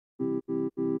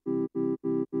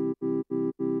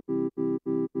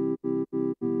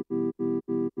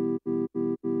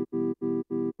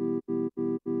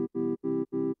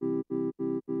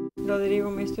Rodrigo,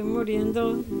 me estoy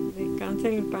muriendo de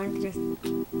cáncer en el páncreas.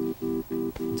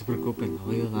 No se preocupen, lo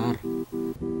voy a ayudar.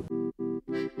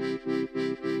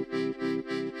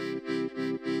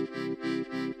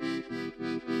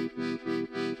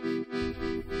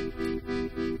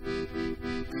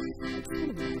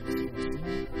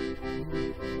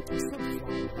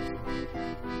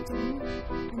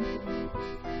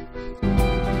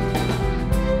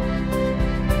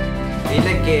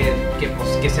 Dile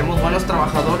que seamos buenos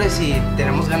trabajadores y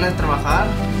tenemos ganas de trabajar.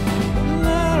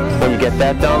 When you get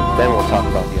that done, then we'll talk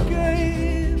about the other ones.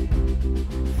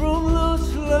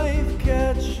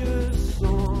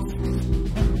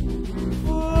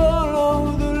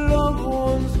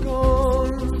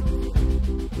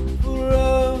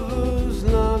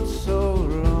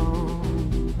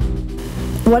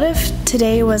 What if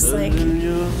today was like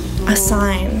a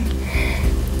sign?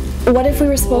 What if we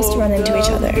were supposed to run into each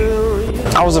other?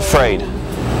 I was afraid.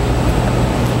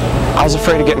 I was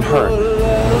afraid of getting hurt.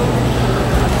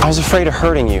 I was afraid of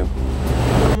hurting you.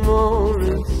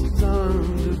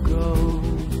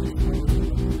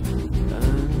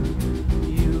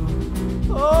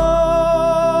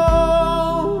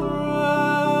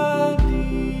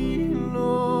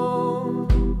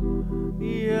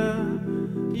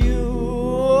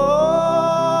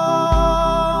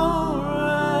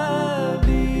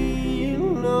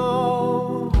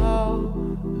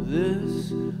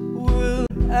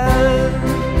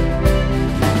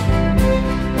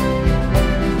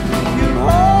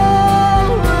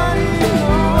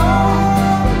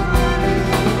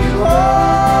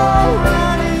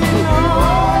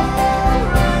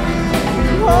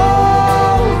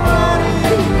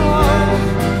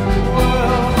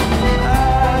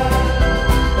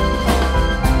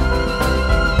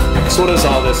 So what is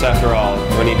all this after all?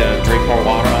 We need to drink more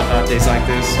water on days like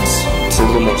this? It's a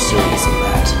little more serious than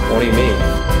that. What do you mean?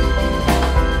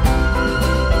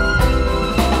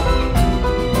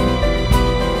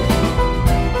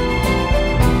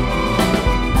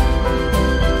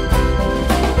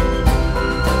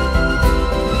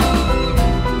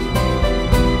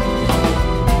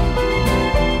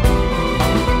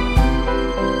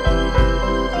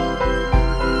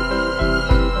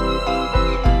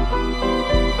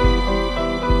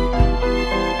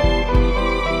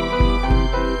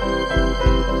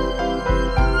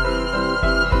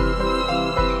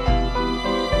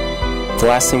 The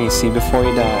last thing you see before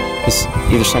you die is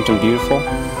either something beautiful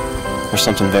or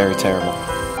something very terrible.